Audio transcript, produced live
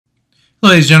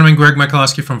Hello, ladies and gentlemen, Greg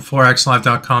Michalowski from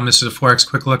ForexLive.com. This is a Forex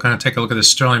Quick Look. I'm going to take a look at the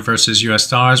sterling versus US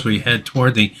dollars. We head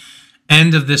toward the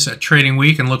end of this trading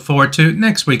week and look forward to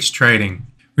next week's trading.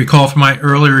 Recall from my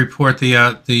earlier report,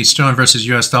 the sterling versus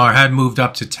US dollar had moved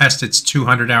up to test its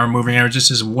 200-hour moving average. This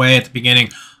is way at the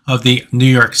beginning of the New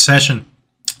York session.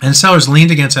 And sellers leaned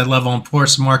against that level and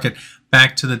forced the market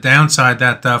back to the downside.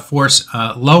 That force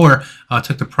lower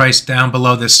took the price down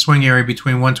below this swing area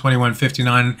between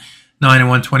 121.59 and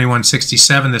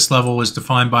 121.67. This level was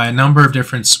defined by a number of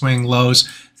different swing lows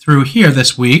through here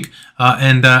this week,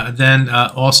 and then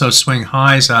also swing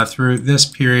highs through this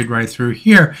period right through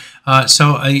here.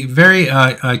 So a very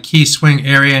key swing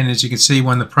area, and as you can see,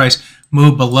 when the price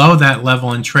moved below that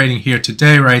level in trading here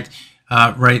today, right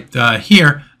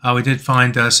here, we did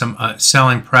find some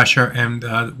selling pressure,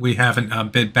 and we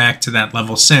haven't bid back to that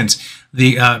level since.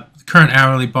 The current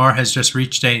hourly bar has just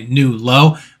reached a new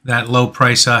low. That low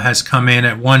price has come in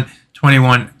at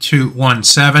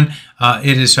 121.217.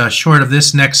 It is short of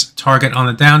this next target on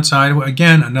the downside.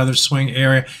 Again, another swing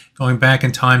area going back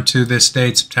in time to this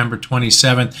date, September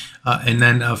 27th, and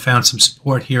then found some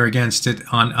support here against it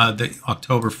on the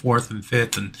October 4th and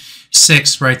 5th and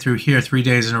 6th, right through here, 3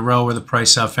 days in a row where the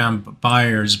price found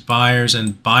buyers,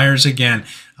 and buyers again,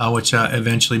 which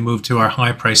eventually moved to our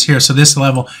high price here. So this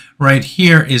level right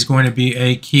here is going to be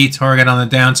a key target on the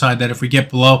downside that if we get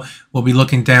below, we'll be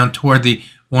looking down toward the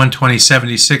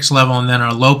 120.76 level, and then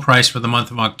our low price for the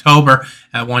month of October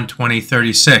at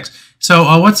 120.36.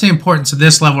 So what's the importance of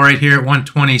this level right here at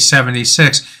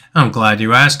 120.76? I'm glad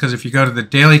you asked, because if you go to the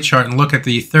daily chart and look at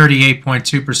the 38.2%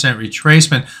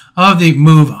 retracement of the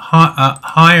move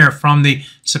higher from the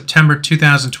September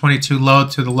 2022 low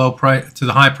to the low price to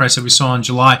the high price that we saw in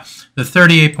July, the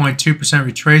 38.2%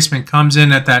 retracement comes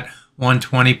in at that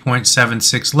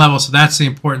 120.76 level. So that's the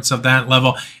importance of that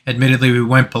level. Admittedly, we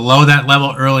went below that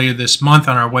level earlier this month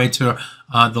on our way to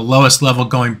the lowest level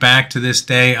going back to this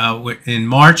day in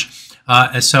March.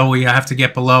 So we have to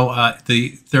get below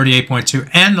the 38.2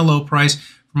 and the low price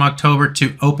from October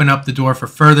to open up the door for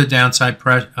further downside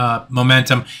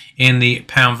momentum in the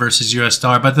pound versus US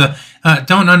dollar. But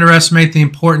don't underestimate the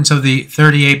importance of the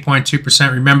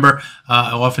 38.2%. Remember,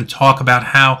 I often talk about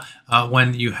how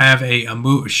when you have a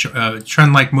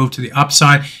trend-like move to the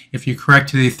upside, if you correct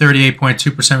to the 38.2%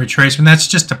 retracement, that's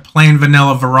just a plain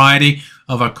vanilla variety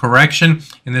of a correction.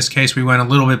 In this case, we went a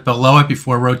little bit below it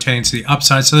before rotating to the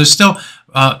upside. So there's still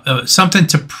something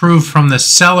to prove from the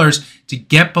sellers to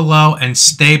get below and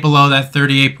stay below that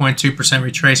 38.2%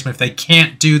 retracement. If they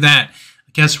can't do that,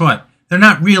 guess what? They're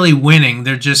not really winning.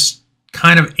 They're just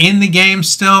kind of in the game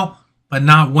still, but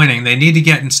not winning. They need to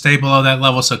get and stay below that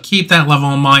level. So keep that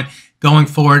level in mind going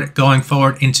forward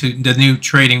into the new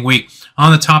trading week.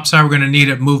 On the top side, we're going to need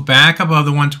to move back above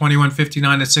the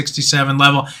 121.59 to 67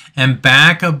 level and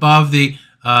back above the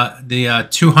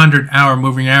 200-hour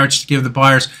moving average to give the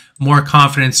buyers more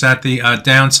confidence that the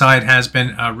downside has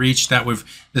been reached, that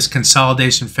this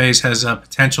consolidation phase has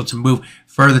potential to move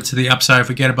further to the upside. If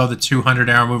we get above the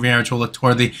 200-hour moving average, we'll look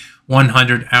toward the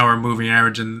 100-hour moving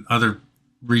average and other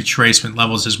retracement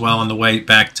levels as well on the way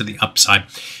back to the upside.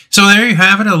 So there you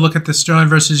have it. A look at the sterling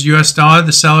versus US dollar.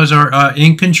 The sellers are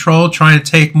in control, trying to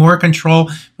take more control,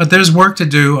 but there's work to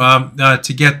do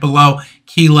to get below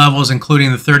key levels,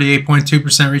 including the 38.2%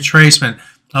 retracement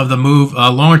of the move,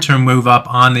 longer-term move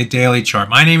up on the daily chart.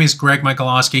 My name is Greg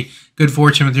Michalowski. Good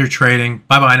fortune with your trading.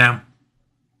 Bye-bye now.